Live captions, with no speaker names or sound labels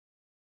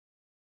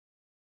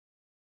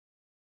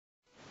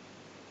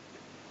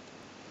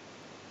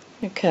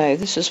Okay,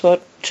 this is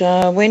what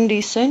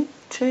Wendy sent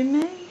to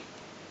me.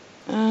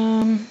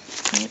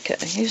 Okay,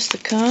 here's the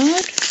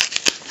card.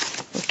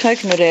 I've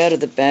taken it out of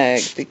the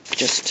bag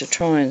just to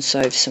try and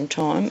save some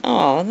time.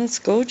 Oh, that's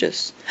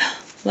gorgeous.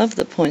 Love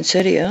the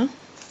poinsettia.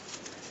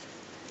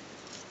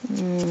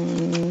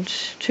 And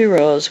 2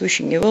 rows,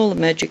 wishing you all the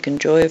magic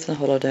and joy of the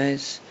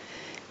holidays.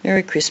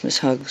 Merry Christmas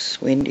hugs,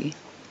 Wendy.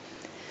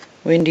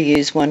 Wendy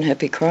is One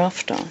Happy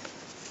Crafter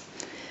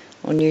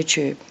on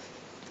YouTube.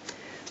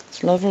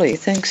 It's lovely.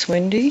 Thanks,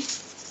 Wendy.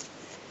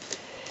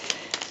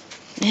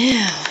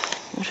 Now,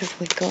 what have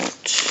we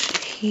got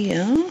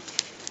here?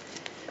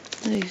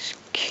 These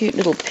cute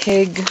little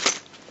peg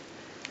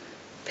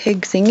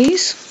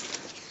thingies.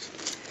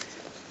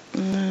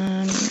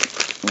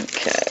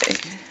 Okay.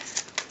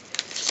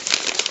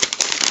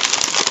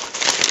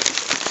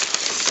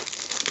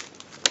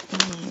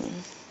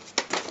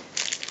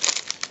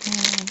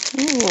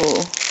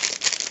 Oh,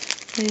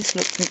 these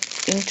look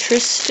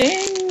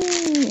interesting.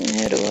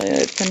 How do I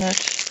open it?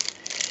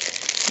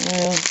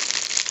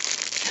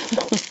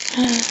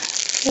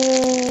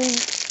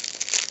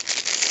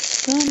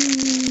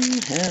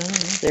 Somehow,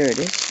 there it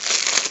is.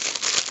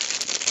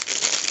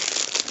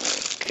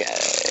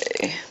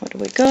 Okay, what do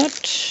we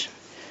got?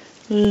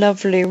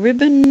 Lovely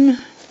ribbon.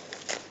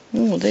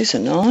 Oh, these are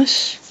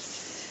nice.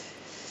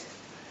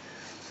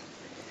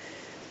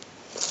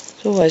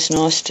 It's always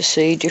nice to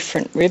see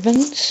different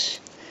ribbons.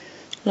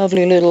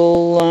 Lovely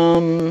little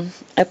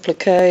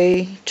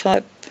applique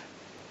type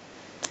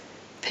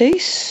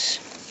piece.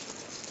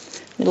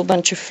 Little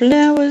bunch of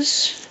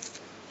flowers.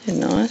 They're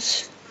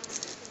nice.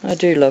 I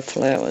do love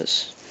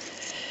flowers.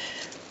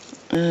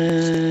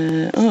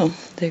 Oh,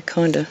 they're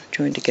kind of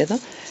joined together.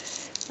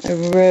 A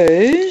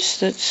rose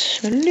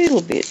that's a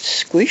little bit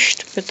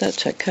squished, but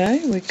that's okay.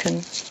 We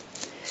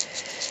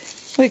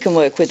can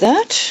work with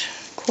that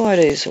quite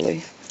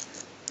easily.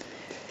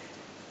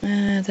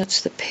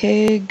 That's the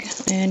peg,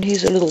 and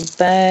here's a little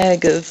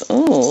bag of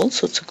all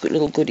sorts of good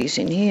little goodies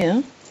in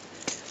here.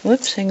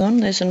 Whoops, hang on,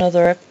 there's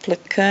another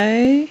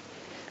applique.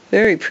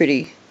 Very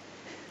pretty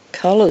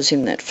colours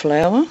in that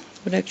flower.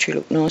 Would actually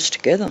look nice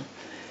together.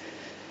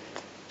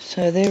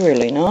 So they're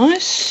really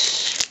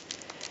nice.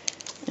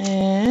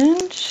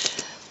 And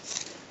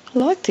I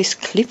like this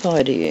clip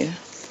idea.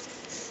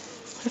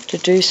 I have to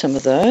do some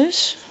of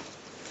those.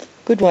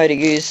 Good way to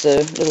use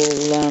the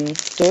little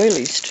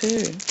doilies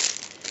too.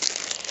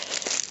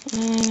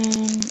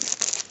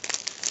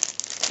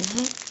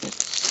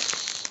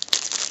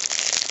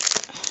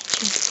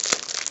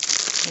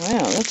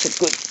 Wow, that's a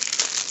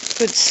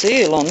good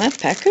seal on that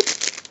packet.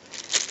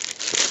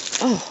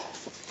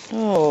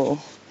 Oh,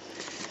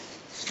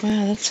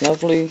 wow, that's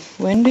lovely,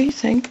 Wendy.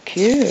 Thank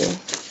you.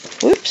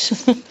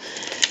 Whoops, a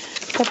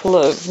couple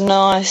of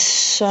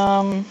nice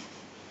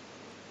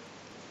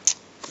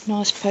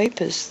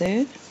papers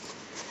there.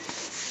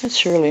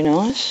 That's really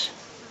nice.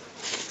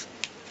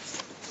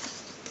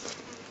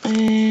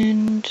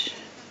 And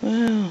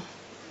wow,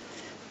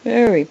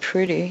 very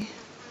pretty,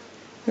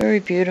 very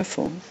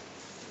beautiful.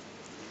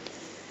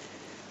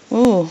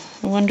 Oh,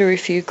 I wonder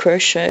if you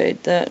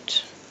crocheted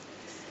that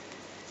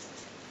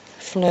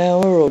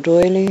flower or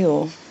doily,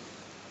 or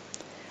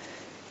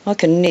I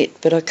can knit,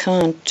 but I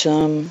can't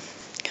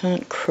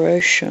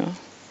crochet.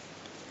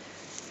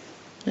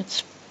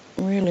 That's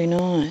really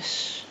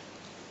nice.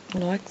 I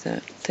like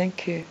that.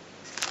 Thank you.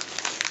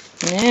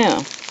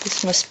 Now,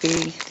 this must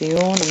be the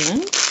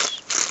ornament.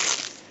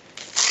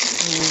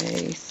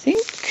 I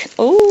think.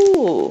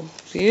 Oh,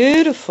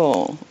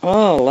 beautiful.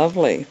 Oh,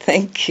 lovely.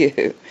 Thank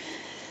you.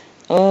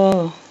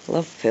 Oh,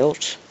 love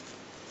felt.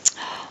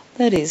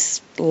 That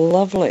is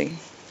lovely.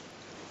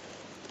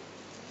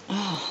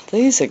 Oh,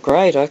 these are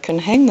great. I can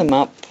hang them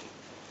up,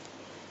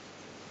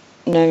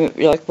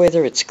 like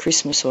whether it's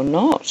Christmas or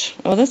not.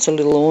 Oh, that's a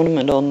little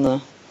ornament on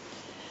the,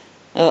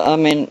 I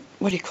mean,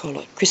 what do you call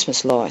it?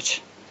 Christmas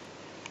light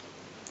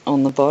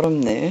on the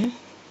bottom there.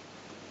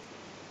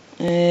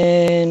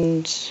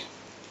 And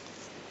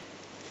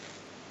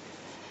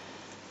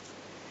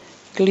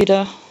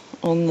glitter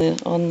on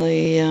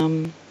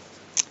the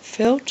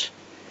felt.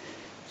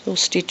 It's all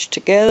stitched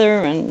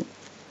together and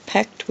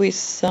packed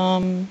with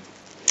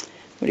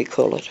what do you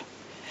call it?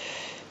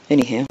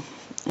 Anyhow,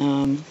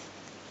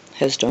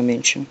 has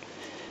dimension.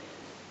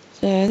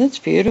 So that's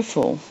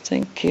beautiful.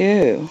 Thank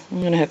you. I'm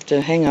going to have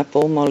to hang up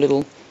all my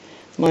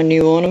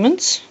new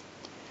ornaments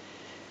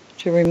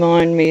to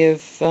remind me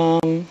of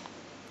the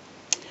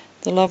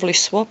lovely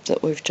swap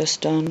that we've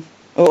just done,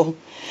 or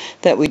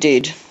that we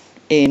did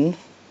in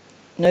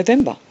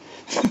November.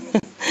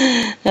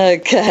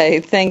 Okay,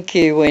 thank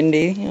you,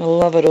 Wendy. I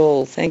love it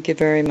all. Thank you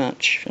very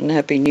much, and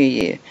Happy New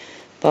Year.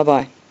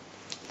 Bye-bye.